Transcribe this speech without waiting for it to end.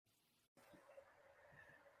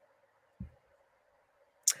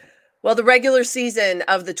Well, the regular season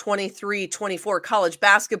of the 23-24 college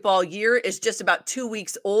basketball year is just about 2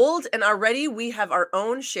 weeks old, and already we have our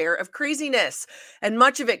own share of craziness, and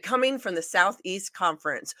much of it coming from the Southeast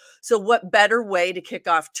Conference. So what better way to kick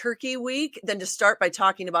off Turkey Week than to start by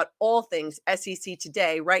talking about all things SEC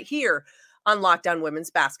today right here on Locked On Women's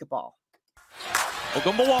Basketball.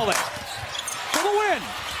 Ogunbowale for the win.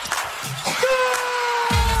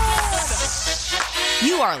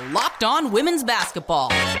 You are Locked On Women's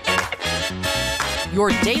Basketball, your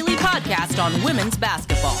daily podcast on women's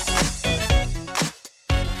basketball.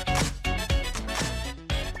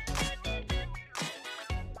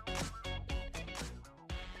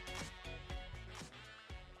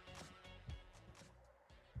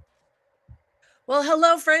 Well,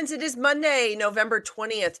 hello, friends. It is Monday, November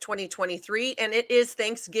 20th, 2023, and it is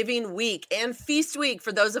Thanksgiving week and feast week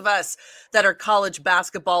for those of us that are college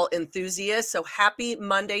basketball enthusiasts. So happy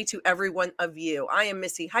Monday to every one of you. I am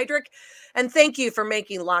Missy Heydrich, and thank you for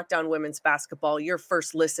making Locked On Women's Basketball your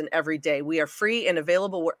first listen every day. We are free and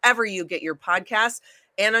available wherever you get your podcasts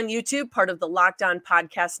and on YouTube, part of the Locked On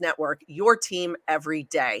Podcast Network, your team every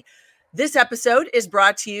day. This episode is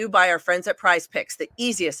brought to you by our friends at Prize Picks, the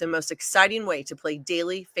easiest and most exciting way to play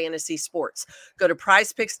daily fantasy sports. Go to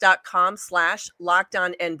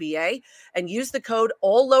prizepicks.com/LockedOnNBA and use the code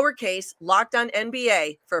all lowercase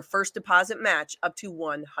LockedOnNBA for a first deposit match up to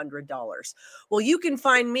 $100. Well, you can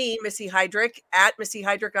find me, Missy Heydrich, at Missy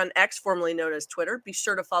Heydrich on X, formerly known as Twitter. Be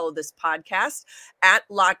sure to follow this podcast at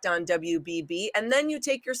LockedOnWBB, and then you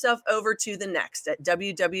take yourself over to The Next at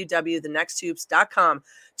www.thenexthoops.com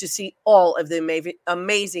to see all of the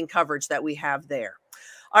amazing coverage that we have there.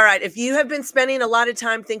 All right, if you have been spending a lot of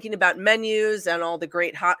time thinking about menus and all the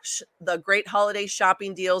great holiday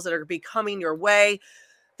shopping deals that are coming your way,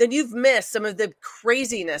 then you've missed some of the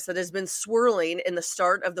craziness that has been swirling in the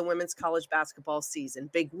start of the women's college basketball season.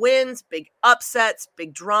 Big wins, big upsets,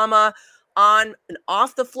 big drama. On and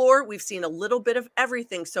off the floor, we've seen a little bit of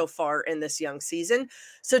everything so far in this young season.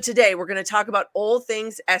 So today we're going to talk about all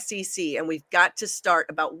things SEC, and we've got to start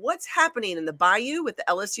about what's happening in the Bayou with the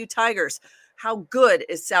LSU Tigers. How good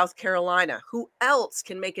is South Carolina? Who else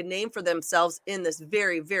can make a name for themselves in this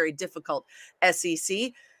very, very difficult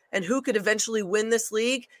SEC? And who could eventually win this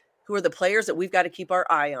league? Who are the players that we've got to keep our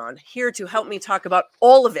eye on? Here to help me talk about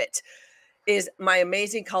all of it is my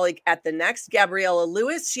amazing colleague at The Next, Gabriella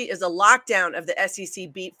Lewis. She is a lockdown of the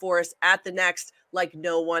SEC beat for us at The Next like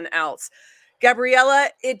no one else. Gabriella,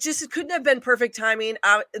 it couldn't have been perfect timing.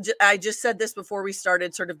 I just said this before we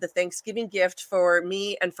started, sort of the Thanksgiving gift for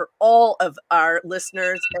me and for all of our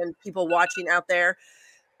listeners and people watching out there.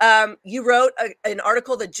 You wrote an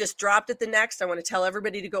article that just dropped at The Next. I want to tell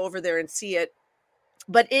everybody to go over there and see it.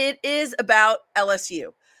 But it is about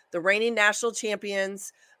LSU, the reigning national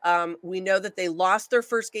champions. We know that they lost their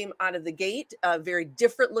first game out of the gate, a very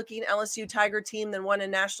different looking LSU Tiger team than won a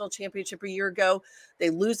national championship a year ago. They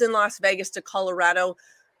lose in Las Vegas to Colorado.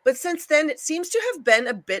 But since then, it seems to have been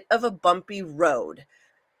a bit of a bumpy road.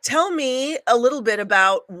 Tell me a little bit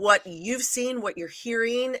about what you've seen, what you're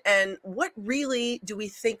hearing, and what really do we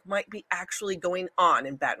think might be actually going on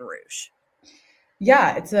in Baton Rouge?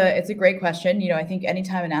 Yeah, it's a great question. I think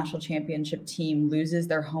anytime a national championship team loses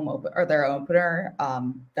their their opener,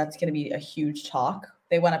 that's going to be a huge talk.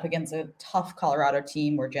 They went up against a tough Colorado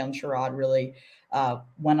team where Jalen Sherrod really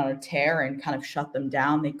went on a tear and kind of shut them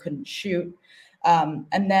down. They couldn't shoot.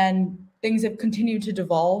 And then things have continued to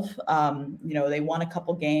devolve. They won a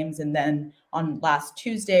couple games, and then on last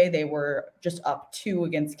Tuesday, they were just up 2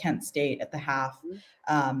 against Kent State at the half.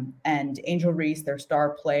 And Angel Reese, their star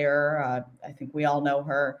player, I think we all know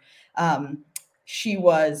her. She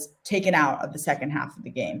was taken out of the second half of the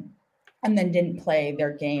game and then didn't play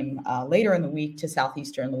their game later in the week to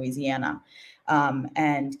Southeastern Louisiana.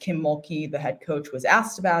 And Kim Mulkey, the head coach, was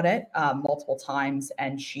asked about it multiple times,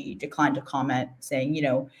 and she declined to comment, saying,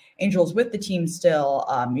 Angel's with the team still.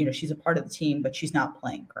 She's a part of the team, but she's not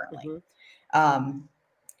playing currently. Mm-hmm.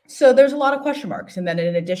 So there's a lot of question marks. And then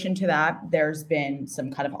in addition to that, there's been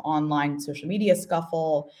some kind of online social media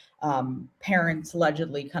scuffle, parents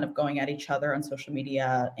allegedly kind of going at each other on social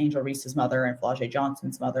media, Angel Reese's mother and Flau'jae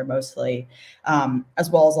Johnson's mother mostly,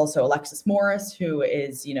 as well as also Alexis Morris, who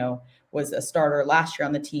is, was a starter last year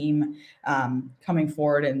on the team, coming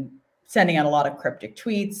forward and sending out a lot of cryptic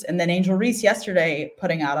tweets. And then Angel Reese yesterday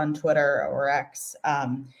putting out on Twitter or X,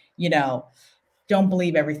 don't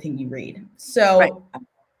believe everything you read. So, right.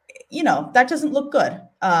 That doesn't look good.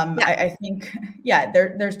 I think,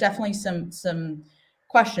 there's definitely some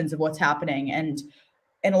questions of what's happening. And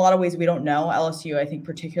in a lot of ways, we don't know. LSU, I think,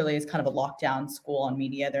 particularly is kind of a lockdown school on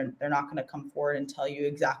media. They're not going to come forward and tell you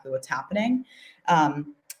exactly what's happening.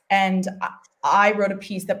 And I wrote a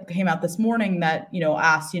piece that came out this morning that,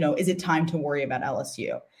 asked, is it time to worry about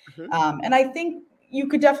LSU? And I think you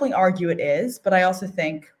could definitely argue it is, but I also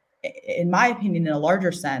think, in my opinion, in a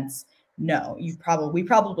larger sense, no, we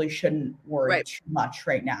probably shouldn't worry too much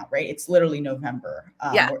right now, right? It's literally November.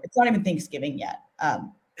 It's not even Thanksgiving yet.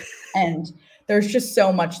 And there's just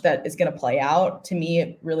so much that is going to play out. To me,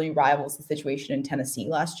 it really rivals the situation in Tennessee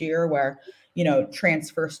last year where,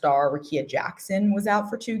 transfer star Rakia Jackson was out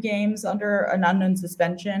for 2 games under an unknown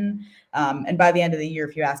suspension. And by the end of the year,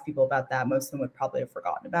 if you ask people about that, most of them would probably have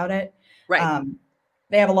forgotten about it. Right.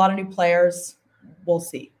 They have a lot of new players. We'll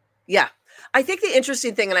see. Yeah. I think the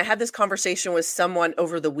interesting thing, and I had this conversation with someone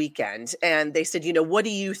over the weekend, and they said, what do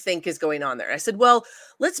you think is going on there? I said, well,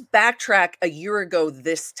 let's backtrack a year ago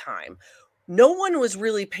this time. No one was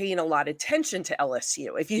really paying a lot of attention to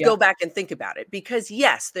LSU, if you go back and think about it, because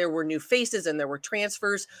yes, there were new faces and there were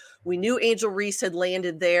transfers. We knew Angel Reese had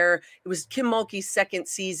landed there. It was Kim Mulkey's second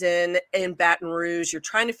season in Baton Rouge. You're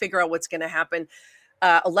trying to figure out what's going to happen.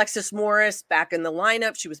 Alexis Morris back in the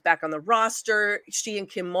lineup. She was back on the roster. She and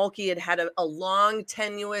Kim Mulkey had a long,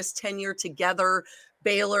 tenuous tenure together,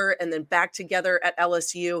 Baylor, and then back together at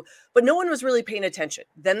LSU. But no one was really paying attention.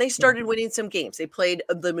 Then they started winning some games. They played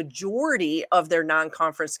the majority of their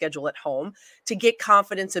non-conference schedule at home to get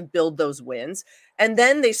confidence and build those wins. And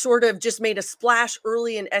then they sort of just made a splash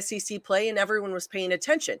early in SEC play, and everyone was paying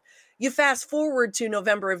attention. You fast forward to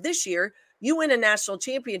November of this year, you win a national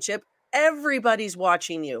championship. Everybody's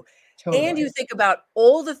watching you. Totally. And you think about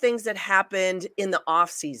all the things that happened in the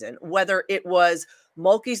offseason, whether it was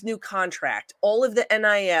Mulkey's new contract, all of the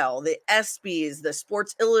NIL, the ESPYs, the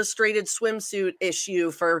Sports Illustrated swimsuit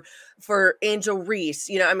issue for Angel Reese.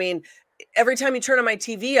 Every time you turn on my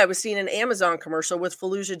TV, I was seeing an Amazon commercial with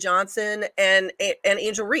Fallujah Johnson and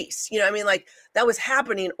Angel Reese. That was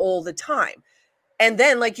happening all the time. And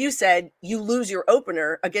then, like you said, you lose your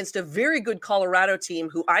opener against a very good Colorado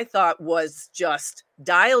team who I thought was just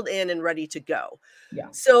dialed in and ready to go. Yeah.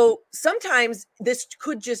 So sometimes this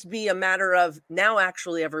could just be a matter of now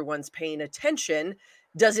actually everyone's paying attention.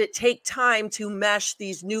 Does it take time to mesh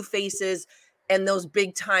these new faces and those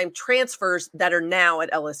big time transfers that are now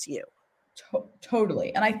at LSU?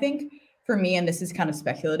 Totally. And I think for me, and this is kind of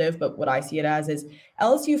speculative, but what I see it as is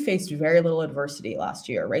LSU faced very little adversity last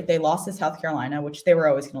year, right? They lost to South Carolina, which they were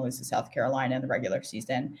always going to lose to South Carolina in the regular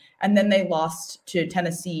season. And then they lost to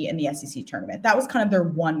Tennessee in the SEC tournament. That was kind of their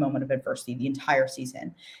one moment of adversity the entire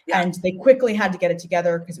season. Yeah. And they quickly had to get it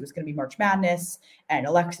together because it was going to be March Madness, and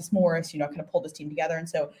Alexis Morris, kind of pulled this team together. And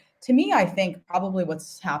so to me, I think probably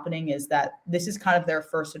what's happening is that this is kind of their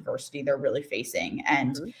first adversity they're really facing.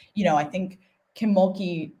 And, I think Kim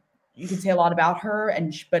Mulkey, you can say a lot about her,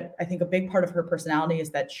 but I think a big part of her personality is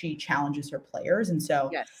that she challenges her players. And so,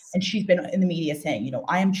 and she's been in the media saying,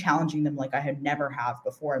 I am challenging them like I had never have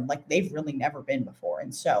before. And like they've really never been before.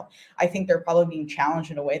 And so I think they're probably being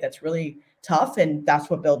challenged in a way that's really tough. And that's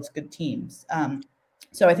what builds good teams.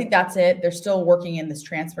 So I think that's it. They're still working in this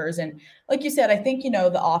transfers. And like you said, I think, the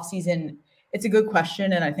offseason, it's a good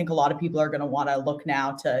question. And I think a lot of people are going to want to look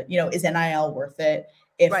now to, is NIL worth it?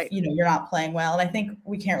 If, you're not playing well. And I think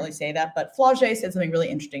we can't really say that, but Flaugier said something really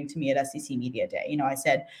interesting to me at SEC Media Day. I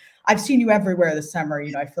said, I've seen you everywhere this summer.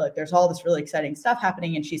 I feel like there's all this really exciting stuff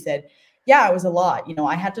happening. And she said, yeah, it was a lot.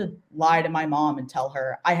 I had to lie to my mom and tell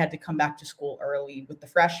her I had to come back to school early with the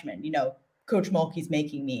freshmen. Coach Mulkey's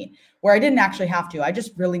making me, where I didn't actually have to. I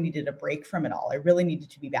just really needed a break from it all. I really needed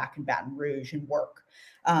to be back in Baton Rouge and work.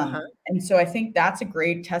 And so I think that's a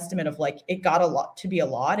great testament of like, it got to be a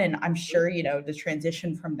lot. And I'm sure, the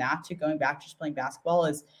transition from that to going back to just playing basketball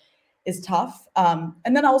is tough. And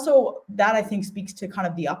then also that I think speaks to kind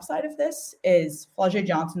of the upside of this is Flaugier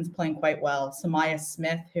Johnson's playing quite well. Samaya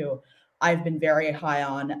Smith, who I've been very high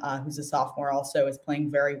on, who's a sophomore also, is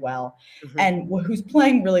playing very well. And who's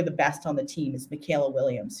playing really the best on the team is Michaela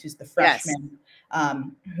Williams, who's the freshman,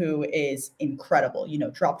 who is incredible,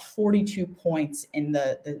 dropped 42 points in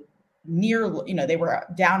the near, they were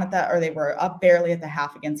down they were up barely at the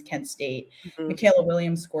half against Kent State. Michaela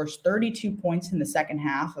Williams scores 32 points in the second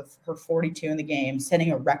half of her 42 in the game,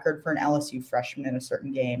 setting a record for an LSU freshman in a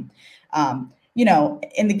certain game.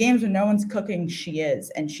 In the games when no one's cooking, she is.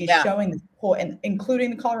 And she's showing this poise, and including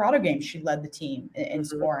the Colorado game, she led the team in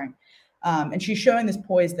scoring. And she's showing this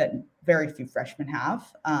poise that very few freshmen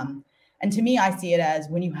have. And to me, I see it as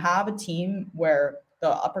when you have a team where the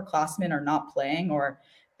upperclassmen are not playing or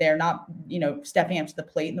they're not, stepping up to the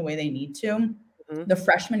plate in the way they need to, the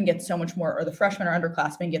freshmen get so much more, or the freshmen or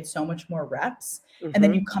underclassmen get so much more reps, and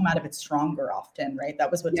then Mm-hmm. you come out of it stronger often, right?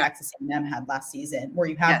 That was what Yeah. Texas A&M had last season, where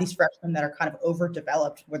you have Yes. these freshmen that are kind of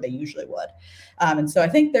overdeveloped where they usually would. And so I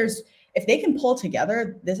think if they can pull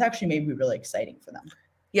together, this actually may be really exciting for them.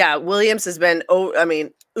 Yeah, Williams has been,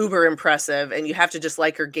 uber impressive, and you have to just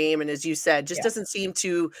like her game. And as you said, just doesn't seem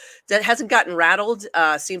to, that hasn't gotten rattled,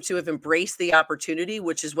 seems to have embraced the opportunity,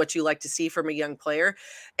 which is what you like to see from a young player.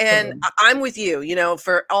 And Totally. I'm with you,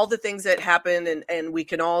 for all the things that happen, and we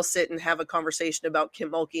can all sit and have a conversation about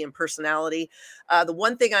Kim Mulkey and personality. The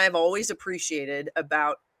one thing I've always appreciated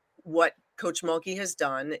about what Coach Mulkey has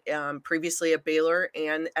done previously at Baylor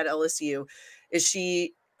and at LSU is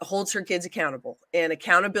she holds her kids accountable, and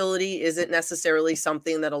accountability isn't necessarily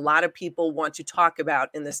something that a lot of people want to talk about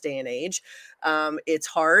in this day and age. It's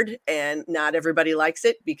hard, and not everybody likes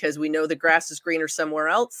it, because we know the grass is greener somewhere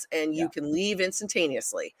else, and you can leave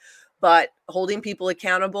instantaneously. But holding people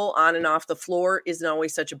accountable on and off the floor isn't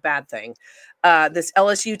always such a bad thing. This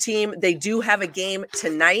LSU team, they do have a game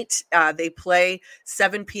tonight. They play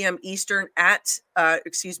 7 p.m. Eastern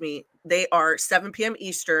they are 7 p.m.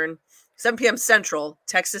 Eastern, 7 p.m. Central,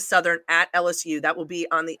 Texas Southern at LSU. That will be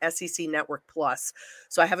on the SEC Network Plus.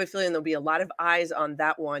 So I have a feeling there'll be a lot of eyes on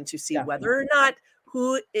that one to see whether or not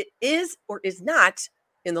who it is or is not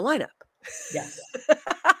in the lineup. Yes.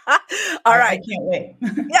 All right. I can't wait.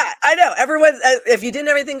 Yeah, I know. Everyone, if you didn't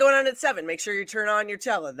have anything going on at 7, make sure you turn on your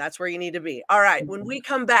tele. That's where you need to be. All right. When we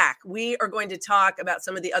come back, we are going to talk about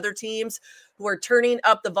some of the other teams who are turning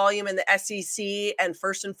up the volume in the SEC. And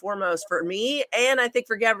first and foremost, for me, and I think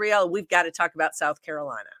for Gabrielle, we've got to talk about South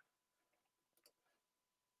Carolina.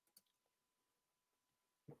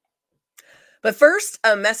 But first,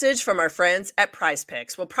 a message from our friends at Prize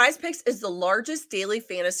Picks. Well, Prize Picks is the largest daily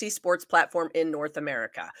fantasy sports platform in North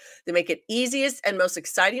America. They make it easiest and most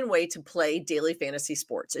exciting way to play daily fantasy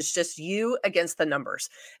sports. It's just you against the numbers.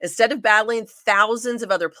 Instead of battling thousands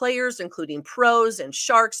of other players, including pros and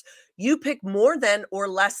sharks, you pick more than or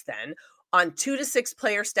less than on 2 to 6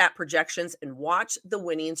 player stat projections and watch the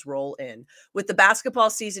winnings roll in. With the basketball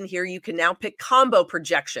season here, you can now pick combo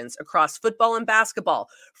projections across football and basketball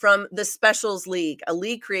from the Specials League, a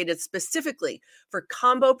league created specifically for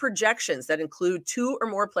combo projections that include 2 or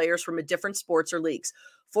more players from a different sports or leagues.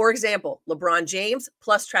 For example, LeBron James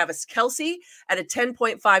plus Travis Kelce at a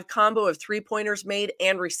 10.5 combo of 3-pointers made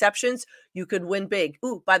and receptions, you could win big.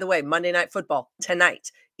 Ooh, by the way, Monday Night Football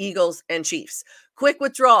tonight, Eagles and Chiefs. Quick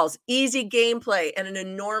withdrawals, easy gameplay, and an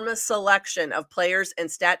enormous selection of players and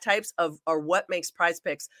stat types are what makes Prize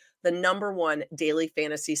Picks the #1 daily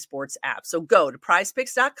fantasy sports app. So go to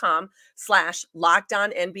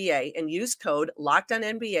prizepicks.com/LockedOnNBA and use code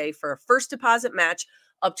LockedOnNBA for a first deposit match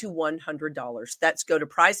up to $100. That's go to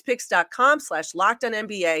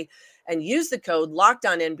prizepicks.com/LockedOnNBA and use the code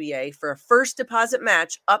LockedOnNBA for a first deposit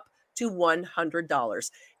match up to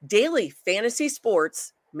 $100. Daily fantasy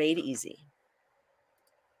sports made easy.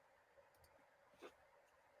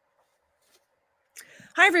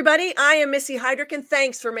 Hi, everybody. I am Missy Heidrich, and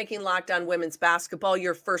thanks for making Locked On Women's Basketball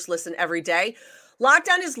your first listen every day. Locked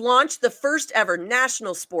On has launched the first ever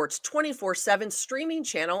national sports 24/7 streaming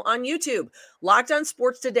channel on YouTube. Locked On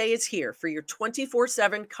Sports Today is here for your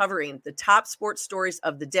 24/7 covering the top sports stories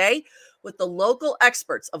of the day with the local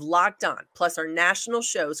experts of Locked On, plus our national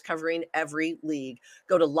shows covering every league.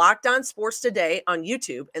 Go to Locked On Sports Today on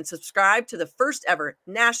YouTube and subscribe to the first ever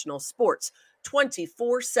national sports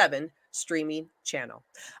 24/7 streaming channel.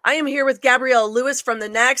 I am here with Gabrielle Lewis from The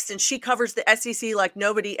Next, and she covers the SEC like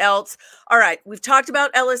nobody else. All right, we've talked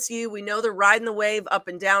about LSU. We know they're riding the wave up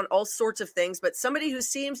and down, all sorts of things, but somebody who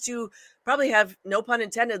seems to probably have, no pun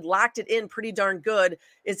intended, locked it in pretty darn good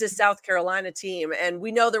is this South Carolina team. And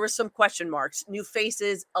we know there were some question marks, new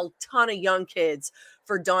faces, a ton of young kids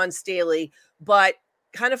for Dawn Staley, but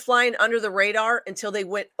kind of flying under the radar until they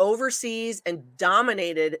went overseas and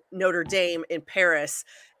dominated Notre Dame in Paris.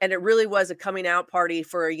 And it really was a coming out party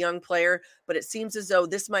for a young player, but it seems as though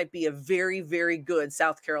this might be a very, very good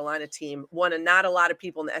South Carolina team, one and not a lot of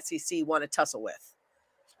people in the SEC want to tussle with.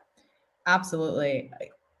 Absolutely.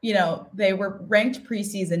 You know, they were ranked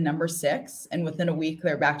preseason number 6, and within a week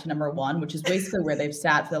they're back to number 1, which is basically where they've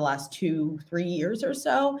sat for the last 2-3 years or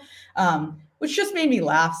so, which just made me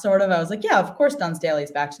laugh, sort of. I was like, yeah, of course Dawn Staley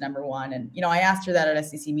is back to number 1. And, you know, I asked her that at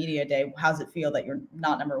SEC Media Day, how's it feel that you're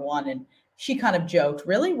not number 1? And she kind of joked,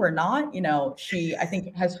 really, we're not? You know, she, I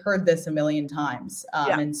think, has heard this a million times.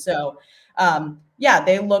 And so,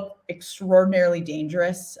 they look extraordinarily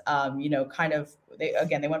dangerous, you know, kind of.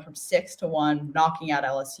 They went from 6 to 1, knocking out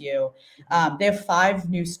LSU. They have 5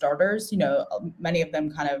 new starters, you know, many of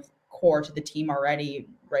them kind of core to the team already.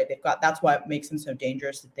 right? That's what makes them so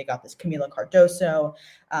dangerous. They got this Camila Cardoso,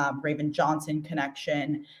 Raven Johnson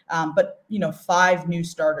connection, but 5 new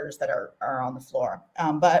starters that are on the floor.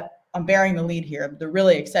 But I'm bearing the lead here. The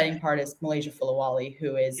really exciting part is Malaysia Fulawali,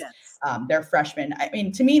 who is their freshman. I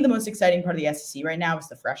mean, to me, the most exciting part of the SEC right now is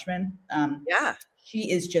the freshman.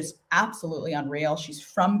 She is just absolutely unreal. She's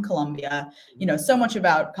from Columbia. So much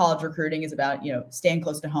about college recruiting is about, staying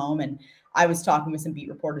close to home. And I was talking with some beat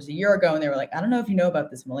reporters a year ago, and they were like, I don't know if you know about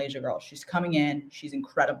this Malaysia girl. She's coming in. She's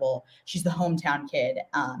incredible. She's the hometown kid.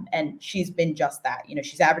 And she's been just that.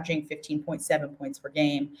 She's averaging 15.7 points per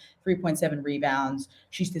game, 3.7 rebounds.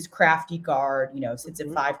 She's this crafty guard, sits at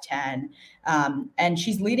 5'10". And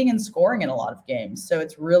she's leading in scoring in a lot of games. So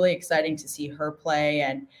it's really exciting to see her play.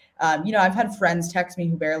 And, I've had friends text me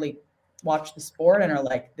who barely watch the sport and are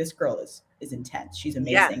like, this girl is intense. She's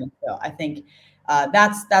amazing. Yeah. And so I think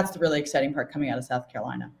that's the really exciting part coming out of South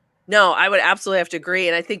Carolina. No, I would absolutely have to agree.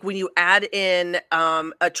 And I think when you add in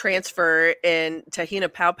a transfer in Tahina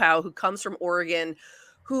Paopao, who comes from Oregon,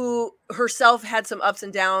 who herself had some ups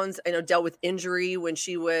and downs, dealt with injury when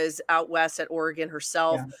she was out west at Oregon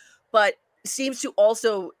herself, but seems to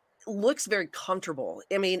also looks very comfortable.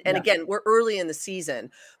 I mean, and again, we're early in the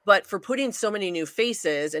season, but for putting so many new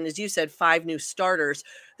faces, and as you said, 5 new starters,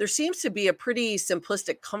 there seems to be a pretty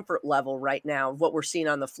simplistic comfort level right now of what we're seeing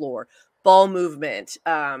on the floor. Ball movement,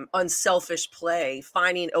 unselfish play,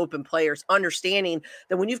 finding open players, understanding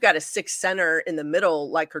that when you've got a 6 center in the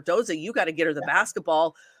middle like Cardozo, you got to get her the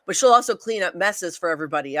basketball, but she'll also clean up messes for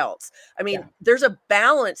everybody else. I mean, there's a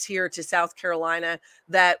balance here to South Carolina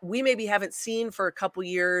that we maybe haven't seen for a couple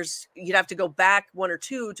years. You'd have to go back 1 or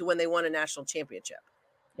 2 to when they won a national championship.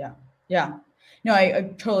 Yeah. No,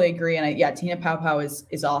 I totally agree. And Tina Paopao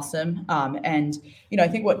is awesome. And, I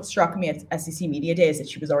think what struck me at SEC Media Day is that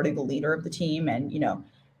she was already the leader of the team. And,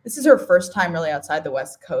 this is her first time really outside the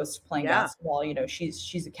West Coast playing basketball.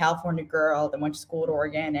 She's a California girl, then went to school at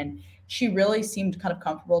Oregon, and she really seemed kind of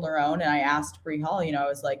comfortable on her own. And I asked Bree Hall, I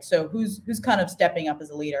was like, so who's kind of stepping up as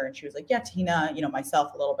a leader? And she was like, Tina,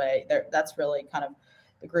 myself a little bit. That's really kind of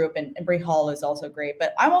the group. And Bree Hall is also great.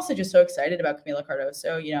 But I'm also just so excited about Camila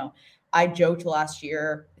Cardoso. I joked last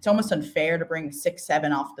year, it's almost unfair to bring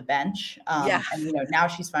 6'7" off the bench. And, now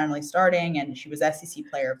she's finally starting, and she was SEC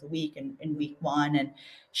Player of the Week in week 1. And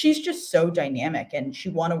she's just so dynamic, and she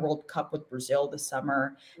won a World Cup with Brazil this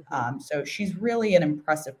summer. So she's really an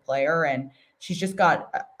impressive player, and she's just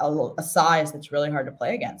got a size that's really hard to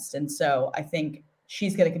play against. And so I think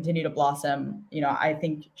she's going to continue to blossom. I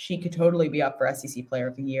think she could totally be up for SEC Player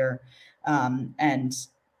of the Year. And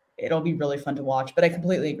it'll be really fun to watch, but I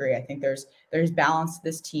completely agree. I think there's balance to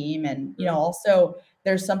this team. And, also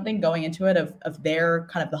there's something going into it of they're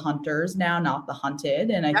kind of the hunters now, not the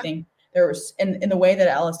hunted. And I think there was in the way that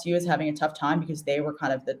LSU is having a tough time because they were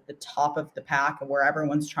kind of the top of the pack and where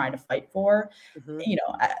everyone's trying to fight for,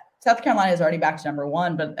 South Carolina is already back to number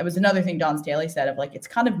 1, but it was another thing Don Staley said of like, it's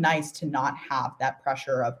kind of nice to not have that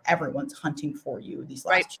pressure of everyone's hunting for you these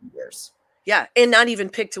last 2 years. Yeah, and not even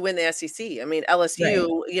picked to win the SEC. I mean,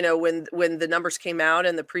 LSU, when the numbers came out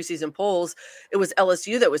and the preseason polls, it was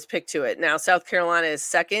LSU that was picked to it. Now, South Carolina is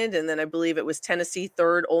 2nd, and then I believe it was Tennessee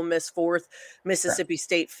 3rd, Ole Miss 4th, Mississippi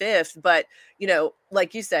State 5th. But,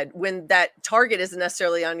 like you said, when that target isn't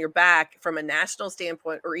necessarily on your back from a national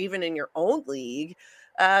standpoint or even in your own league,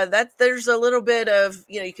 that there's a little bit of,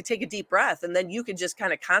 you could take a deep breath, and then you could just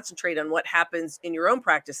kind of concentrate on what happens in your own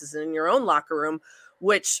practices and in your own locker room,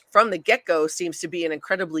 which from the get-go seems to be an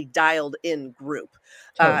incredibly dialed-in group.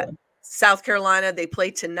 Totally. South Carolina, they play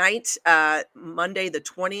tonight, Monday the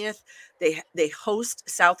 20th. They host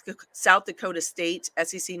South Dakota State,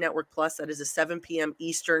 SEC Network Plus. That is a 7 p.m.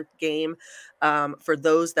 Eastern game for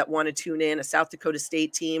those that want to tune in. A South Dakota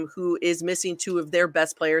State team who is missing 2 of their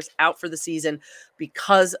best players out for the season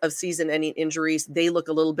because of season-ending injuries. They look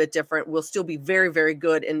a little bit different. Will still be very, very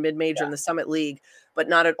good in mid-major in the Summit League, but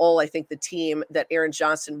not at all, I think, the team that Aaron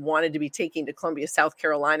Johnston wanted to be taking to Columbia, South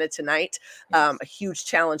Carolina tonight. A huge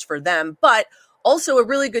challenge for them, but also a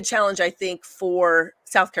really good challenge, I think, for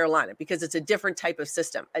South Carolina, because it's a different type of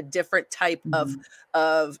system, a different type of,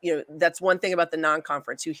 that's one thing about the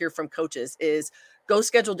non-conference you hear from coaches is go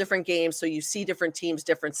schedule different games. So you see different teams,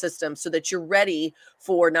 different systems, so that you're ready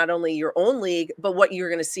for not only your own league, but what you're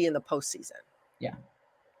going to see in the postseason. Yeah.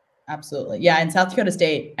 Absolutely. Yeah. And South Dakota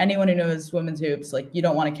State, anyone who knows women's hoops, like you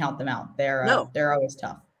don't want to count them out. They're always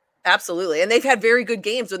tough. Absolutely. And they've had very good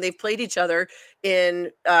games when they've played each other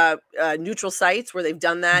in neutral sites where they've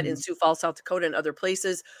done that in Sioux Falls, South Dakota and other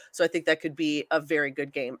places. So I think that could be a very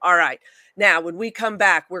good game. All right. Now, when we come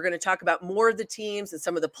back, we're going to talk about more of the teams and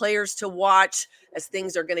some of the players to watch as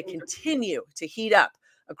things are going to continue to heat up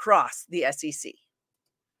across the SEC.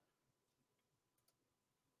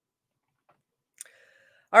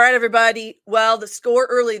 All right, everybody. Well, the score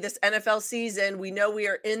early this NFL season, we know we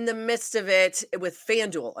are in the midst of it with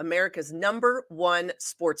FanDuel, America's #1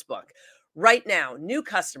 sportsbook. Right now, new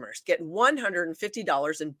customers get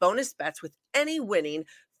 $150 in bonus bets with any winning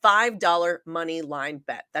 $5 money line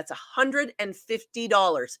bet. That's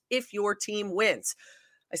 $150 if your team wins.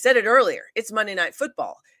 I said it earlier, it's Monday Night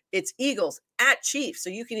Football. It's Eagles at Chiefs. So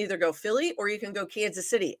you can either go Philly or you can go Kansas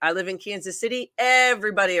City. I live in Kansas City.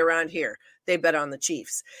 Everybody around here, they bet on the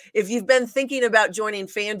Chiefs. If you've been thinking about joining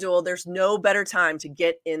FanDuel, there's no better time to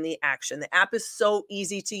get in the action. The app is so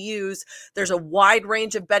easy to use. There's a wide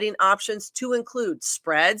range of betting options to include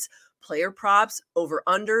spreads, player props,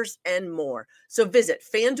 over-unders, and more. So visit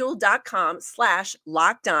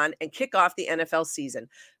FanDuel.com/lockedon and kick off the NFL season.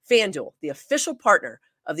 FanDuel, the official partner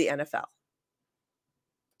of the NFL.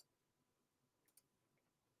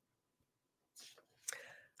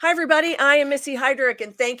 Hi, everybody. I am Missy Heidrich,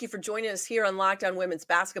 and thank you for joining us here on Locked On Women's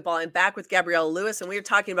Basketball. I'm back with Gabriella Lewis, and we are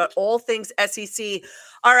talking about all things SEC.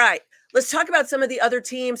 All right, let's talk about some of the other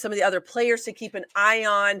teams, some of the other players to keep an eye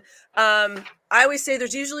on. I always say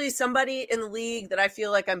there's usually somebody in the league that I feel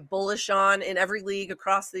like I'm bullish on in every league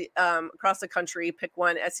across the country. Pick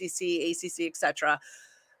one: SEC, ACC, etc.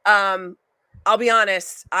 I'll be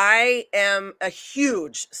honest. I am a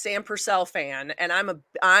huge Sam Purcell fan, and I am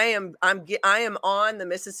on the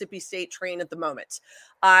Mississippi State train at the moment.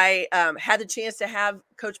 I had the chance to have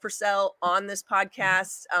Coach Purcell on this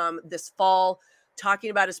podcast this fall,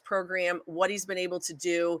 talking about his program, what he's been able to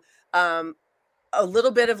do. A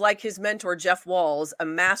little bit of like his mentor, Jeff Walls, a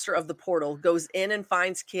master of the portal, goes in and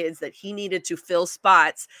finds kids that he needed to fill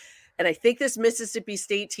spots. And I think this Mississippi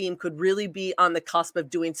State team could really be on the cusp of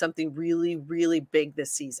doing something really, really big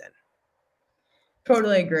this season.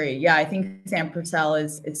 Totally agree. Yeah, I think Sam Purcell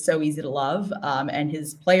is so easy to love, and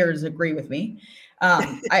his players agree with me.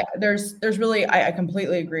 I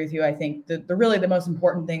completely agree with you. I think the most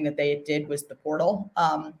important thing that they did was the portal.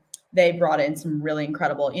 They brought in some really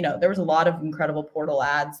incredible, there was a lot of incredible portal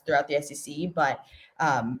ads throughout the SEC, but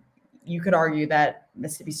you could argue that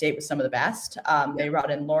Mississippi State was some of the best. They brought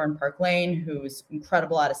in Lauren Park Lane, who's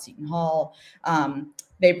incredible out of Seton Hall.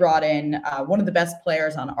 They brought in one of the best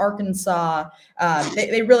players on Arkansas.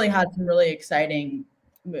 They really had some really exciting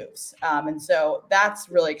moves. And so that's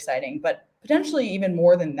really exciting. But potentially even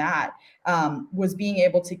more than that was being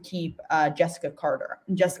able to keep Jessica Carter.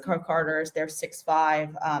 And Jessica Carter is their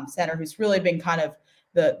 6'5" center, who's really been kind of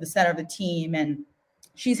the center of the team. And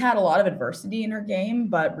she's had a lot of adversity in her game,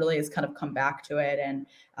 but really has kind of come back to it. And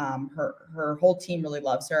her whole team really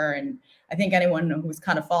loves her. And I think anyone who was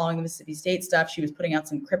kind of following the Mississippi State stuff, she was putting out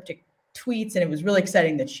some cryptic tweets, and it was really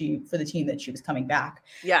exciting for the team that she was coming back.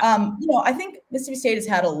 Yeah. I think Mississippi State has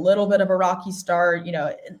had a little bit of a rocky start.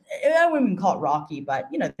 I wouldn't even call it rocky, but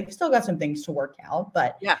they've still got some things to work out.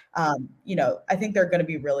 But yeah, I think they're going to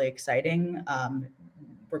be really exciting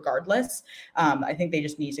regardless. I think they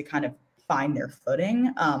just need to kind of find their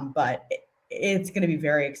footing, but it's going to be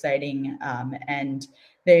very exciting. And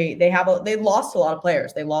they lost a lot of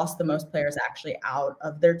players. They lost the most players actually out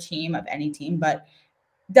of their team, of any team, but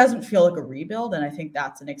it doesn't feel like a rebuild. And I think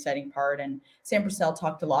that's an exciting part. And Sam Purcell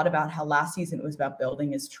talked a lot about how last season it was about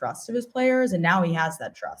building his trust of his players, and now he has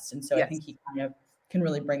that trust. And so yes. I think he kind of can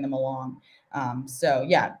really bring them along.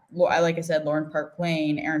 Like I said, Lauren Park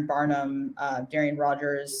Lane, Aaron Barnum, Darian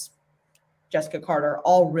Rogers, Jessica Carter,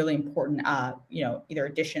 all really important, either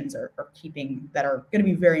additions or keeping that are going to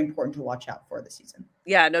be very important to watch out for this season.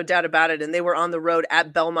 Yeah, no doubt about it. And they were on the road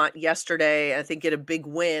at Belmont yesterday. I think get a big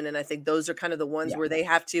win. And I think those are kind of the ones where they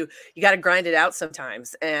have to, you got to grind it out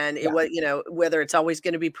sometimes. And it was, whether it's always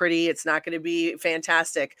going to be pretty, it's not going to be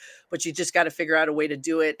fantastic, but you just got to figure out a way to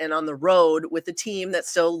do it. And on the road with a team that's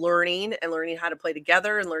still learning how to play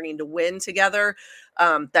together and learning to win together.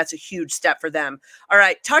 That's a huge step for them. All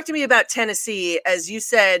right. Talk to me about Tennessee. As you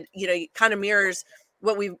said, it kind of mirrors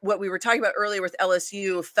what we were talking about earlier with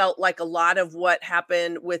LSU. Felt like a lot of what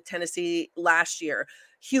happened with Tennessee last year.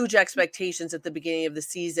 Huge expectations at the beginning of the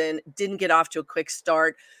season, didn't get off to a quick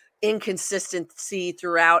start, inconsistency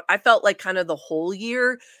throughout. I felt like kind of the whole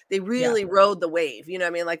year they really rode the wave.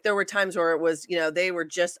 Like there were times where it was, they were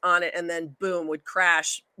just on it and then boom, would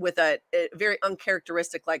crash with a very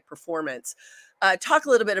uncharacteristic like performance. Talk a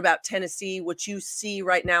little bit about Tennessee, what you see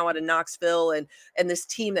right now out of Knoxville and this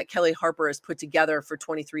team that Kelly Harper has put together for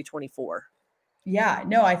 23-24. Yeah,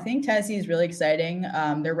 no, I think Tennessee is really exciting.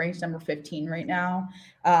 They're ranked number 15 right now.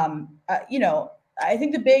 I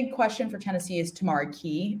think the big question for Tennessee is Tamari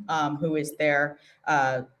Key, who is their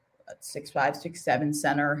 6'5", 6'7"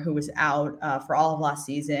 center who was out for all of last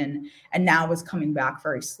season and now was coming back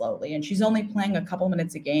very slowly. And she's only playing a couple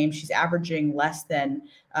minutes a game. She's averaging less than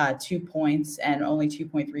 2 points and only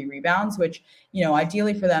 2.3 rebounds, which,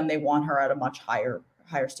 ideally for them, they want her at a much higher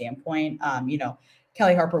standpoint.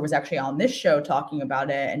 Kelly Harper was actually on this show talking about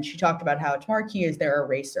it, and she talked about how Tamara Key is their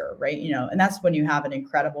eraser, right? And that's when you have an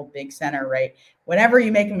incredible big center, right? Whenever you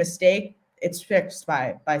make a mistake, it's fixed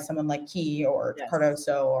by someone like Key or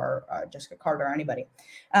Cardoso or Jessica Carter or anybody.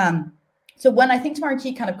 So when I think Tamara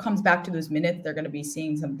Key kind of comes back to those minutes, they're going to be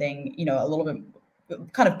seeing something, a little bit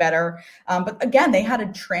kind of better. But again, they had a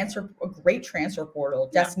great transfer portal.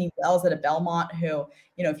 Yeah. Destiny Wells at a Belmont, who,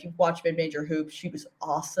 if you've watched mid-major hoops, she was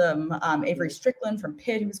awesome. Avery Strickland from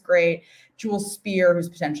Pitt, who was great. Jules Spear, who's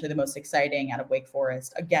potentially the most exciting out of Wake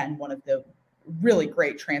Forest. Again, one of the really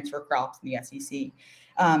great transfer crops in the SEC.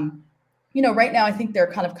 Right now, I think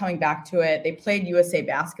they're kind of coming back to it. They played USA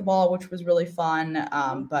basketball, which was really fun,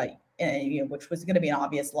 but which was going to be an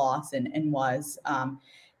obvious loss and was.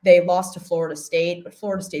 They lost to Florida State, but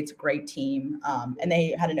Florida State's a great team. And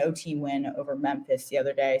they had an OT win over Memphis the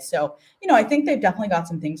other day. So, I think they've definitely got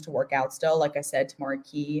some things to work out still. Like I said, Tamara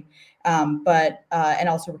Key, and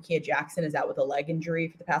also Rakia Jackson is out with a leg injury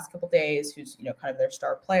for the past couple of days, who's, kind of their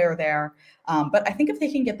star player there. But I think if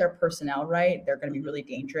they can get their personnel right, they're going to be really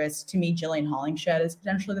dangerous. To me, Jillian Hollingshed is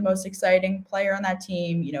potentially the most exciting player on that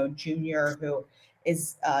team, junior who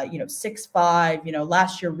is 6'5",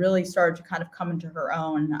 last year really started to kind of come into her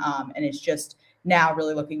own, and is just now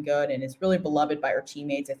really looking good and is really beloved by her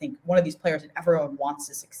teammates. I think one of these players that everyone wants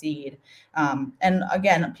to succeed. And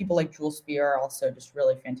again, people like Jules Spear are also just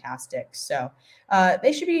really fantastic. So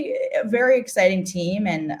they should be a very exciting team.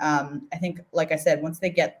 And I think, like I said, once they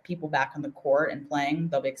get people back on the court and playing,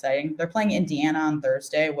 they'll be exciting. They're playing Indiana on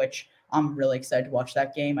Thursday, which I'm really excited to watch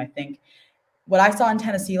that game. I think what I saw in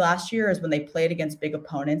Tennessee last year is when they played against big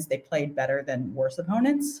opponents, they played better than worse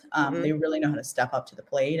opponents. They really know how to step up to the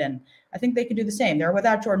plate, and I think they could do the same. They're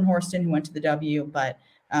without Jordan Horston, who went to the W, but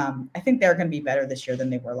I think they're going to be better this year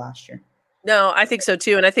than they were last year. No, I think so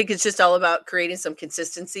too. And I think it's just all about creating some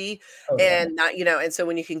consistency and not, and so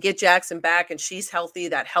when you can get Jackson back and she's healthy,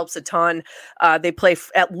 that helps a ton. They play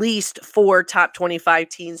at least 4 top 25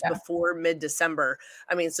 teams before mid-December.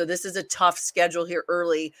 I mean, so this is a tough schedule here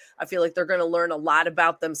early. I feel like they're going to learn a lot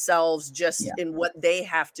about themselves just in what they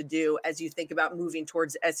have to do as you think about moving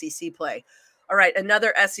towards SEC play. All right,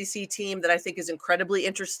 another SEC team that I think is incredibly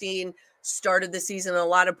interesting, started the season in a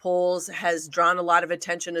lot of polls, has drawn a lot of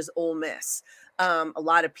attention, is Ole Miss. A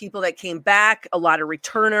lot of people that came back, a lot of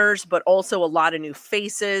returners, but also a lot of new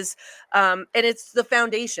faces. And it's the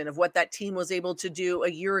foundation of what that team was able to do a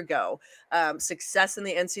year ago. Success in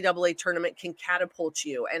the NCAA tournament can catapult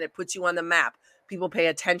you, and it puts you on the map. People pay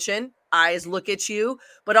attention, eyes look at you,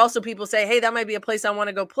 but also people say, hey, that might be a place I want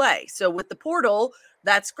to go play. So with the portal,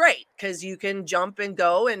 that's great because you can jump and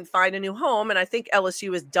go and find a new home. And I think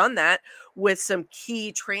LSU has done that with some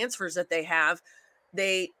key transfers that they have.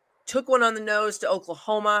 They took one on the nose to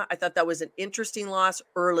Oklahoma. I thought that was an interesting loss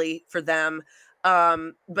early for them.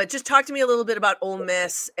 But just talk to me a little bit about Ole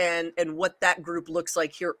Miss and what that group looks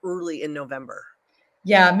like here early in November.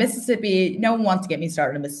 Yeah, Mississippi, no one wants to get me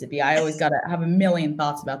started in Mississippi. I always got to have a million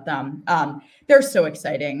thoughts about them. They're so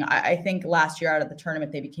exciting. I think last year out of the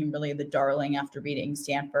tournament, they became really the darling after beating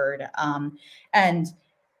Stanford. And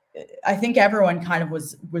I think everyone kind of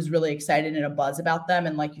was really excited and a buzz about them.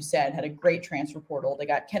 And like you said, had a great transfer portal. They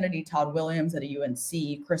got Kennedy Todd Williams at a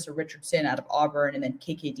UNC, Carissa Richardson out of Auburn, and then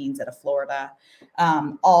KK Deans out of Florida.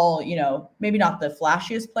 All, maybe not the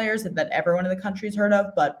flashiest players that everyone in the country's heard of,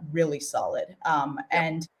 but really solid.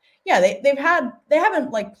 And yeah, they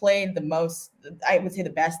haven't like played the most, I would say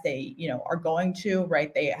the best they, are going to,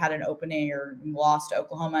 right? They had an opening or lost to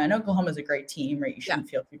Oklahoma, and Oklahoma's a great team, right? You shouldn't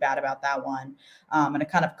feel too bad about that one. And a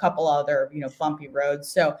kind of couple other, bumpy roads.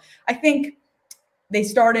 So I think they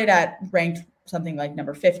started at ranked something like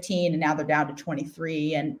number 15, and now they're down to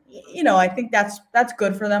 23. And, I think that's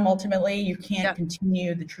good for them. Ultimately, you can't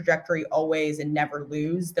continue the trajectory always and never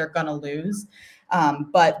lose. They're going to lose.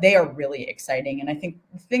 But they are really exciting. And I think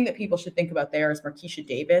the thing that people should think about there is Markeisha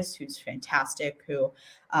Davis, who's fantastic, who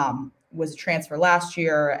was a transfer last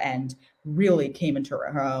year and really came into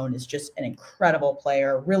her own, is just an incredible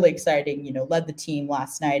player, really exciting, led the team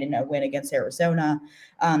last night in a win against Arizona.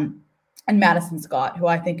 And Madison Scott, who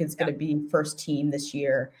I think is going to be first team this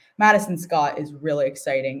year. Madison Scott is really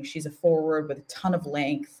exciting. She's a forward with a ton of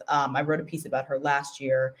length. I wrote a piece about her last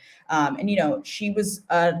year. And, she was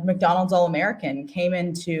a McDonald's All-American, came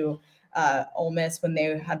into Ole Miss when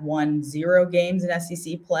they had won 0 games in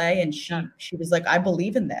SEC play. And she was like, I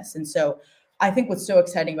believe in this. And so I think what's so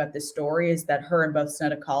exciting about this story is that her and both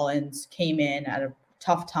Sonetta Collins came in at a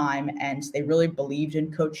tough time, and they really believed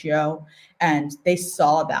in Coach Yo, and they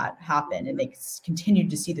saw that happen, and they continued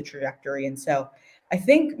to see the trajectory. And so I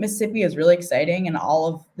think Mississippi is really exciting, and all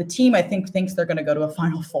of the team, I think, thinks they're going to go to a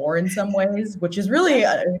Final Four in some ways, which is really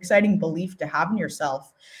an exciting belief to have in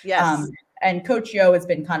yourself. Yes. And Coach Yo has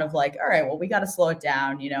been kind of like, all right, well, we got to slow it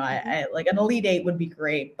down. I like an Elite Eight would be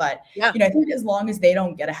great, but I think as long as they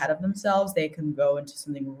don't get ahead of themselves, they can go into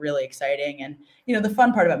something really exciting. And the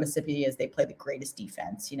fun part about Mississippi is they play the greatest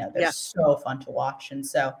defense. They're so fun to watch, and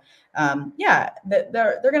so they're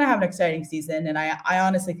going to have an exciting season. And I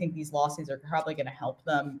honestly think these losses are probably going to help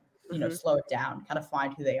them, slow it down, kind of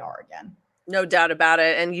find who they are again. No doubt about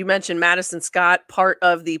it. And you mentioned Madison Scott, part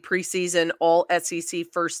of the preseason All SEC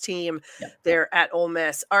first team there at Ole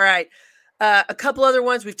Miss. All right. A couple other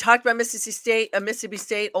ones. We've talked about Mississippi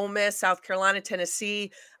State, Ole Miss, South Carolina,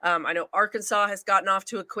 Tennessee. I know Arkansas has gotten off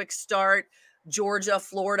to a quick start. Georgia,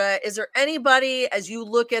 Florida. Is there anybody, as you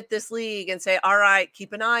look at this league and say, all right,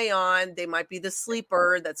 keep an eye on, they might be the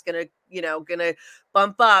sleeper that's going to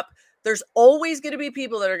bump up? There's always going to be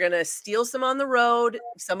people that are going to steal some on the road.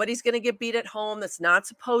 Somebody's going to get beat at home that's not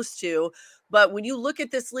supposed to. But when you look at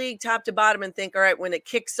this league top to bottom and think, all right, when it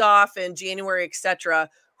kicks off in January, etc.,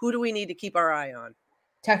 who do we need to keep our eye on?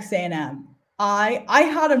 Texas A&M. I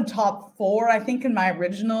had them top 4, I think, in my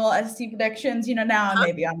original SC predictions. Now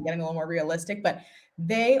maybe I'm getting a little more realistic, but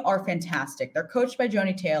they are fantastic. They're coached by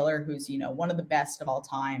Joni Taylor, who's, one of the best of all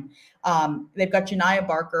time. They've got Janiah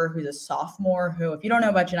Barker, who's a sophomore, who, if you don't know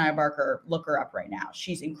about Janiah Barker, look her up right now.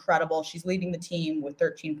 She's incredible. She's leading the team with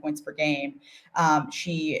 13 points per game.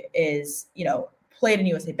 She is, played in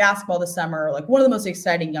USA basketball this summer, like one of the most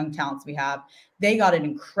exciting young talents we have. They got an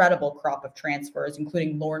incredible crop of transfers,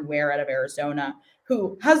 including Lauren Ware out of Arizona,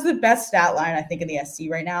 who has the best stat line, I think, in the SC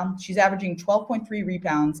right now. She's averaging 12.3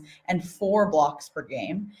 rebounds and 4 blocks per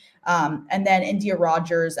game. And then India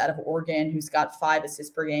Rogers out of Oregon, who's got 5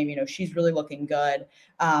 assists per game. She's really looking good.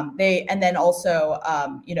 They've got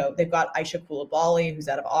Aisha Coulibaly, who's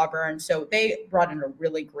out of Auburn. So they brought in a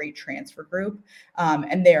really great transfer group.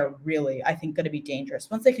 And they're really, I think, going to be dangerous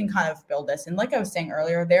once they can kind of build this. And like I was saying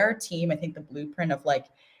earlier, they're a team, I think, the blueprint of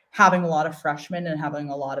having a lot of freshmen and having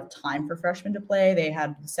a lot of time for freshmen to play. They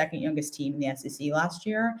had the second youngest team in the SEC last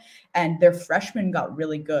year, and their freshmen got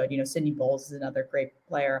really good. Sydney Bowles is another great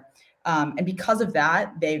player. And because of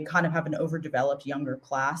that, they kind of have an overdeveloped younger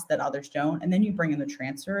class that others don't. And then you bring in the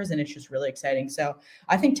transfers, and it's just really exciting. So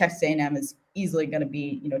I think Texas A&M is easily going to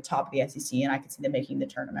be, top of the SEC, and I can see them making the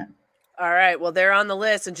tournament. All right. Well, they're on the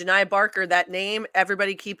list. And Janiah Barker, that name,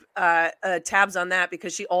 everybody keep tabs on that,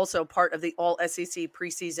 because she also part of the All SEC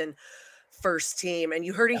preseason first team. And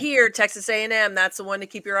you heard it here, Texas A&M. That's the one to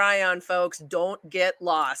keep your eye on, folks. Don't get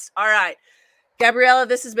lost. All right. Gabriella,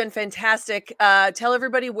 this has been fantastic. Tell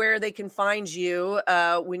everybody where they can find you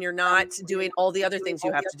when you're not doing all the other things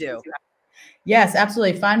you have to do. Yes,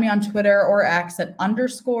 absolutely. Find me on Twitter or X at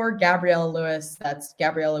 _ Gabriella Lewis. That's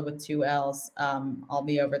Gabriella with 2 L's. I'll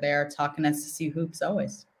be over there talking SEC hoops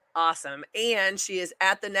always. Awesome. And she is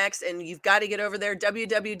at The Next, and you've got to get over there,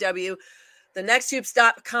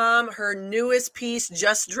 www.thenexthoops.com. Her newest piece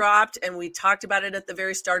just dropped, and we talked about it at the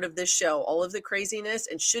very start of this show. All of the craziness,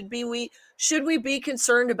 and should we be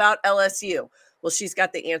concerned about LSU? Well, she's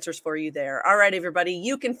got the answers for you there. All right, everybody.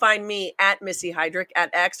 You can find me at Missy Heydrich at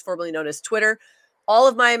X, formerly known as Twitter. All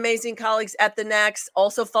of my amazing colleagues at The Next.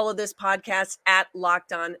 Also follow this podcast at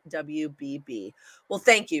Locked On WBB. Well,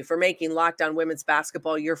 thank you for making Locked On Women's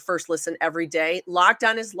Basketball your first listen every day. Locked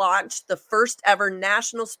On has launched the first ever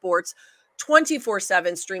national sports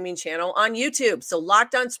 24/7 streaming channel on YouTube. So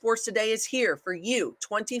Locked On Sports Today is here for you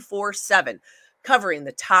 24/7. Covering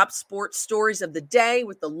the top sports stories of the day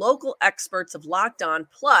with the local experts of Locked On,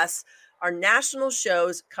 plus our national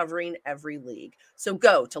shows covering every league. So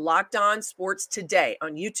go to Locked On Sports Today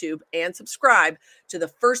on YouTube and subscribe to the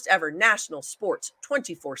first ever national sports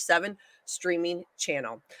 24/7 streaming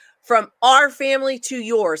channel. From our family to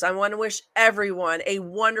yours, I want to wish everyone a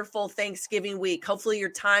wonderful Thanksgiving week. Hopefully your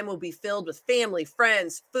time will be filled with family,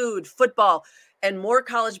 friends, food, football, and more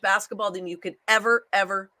college basketball than you could ever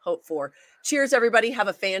hope for. Cheers, everybody. Have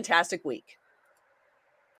a fantastic week.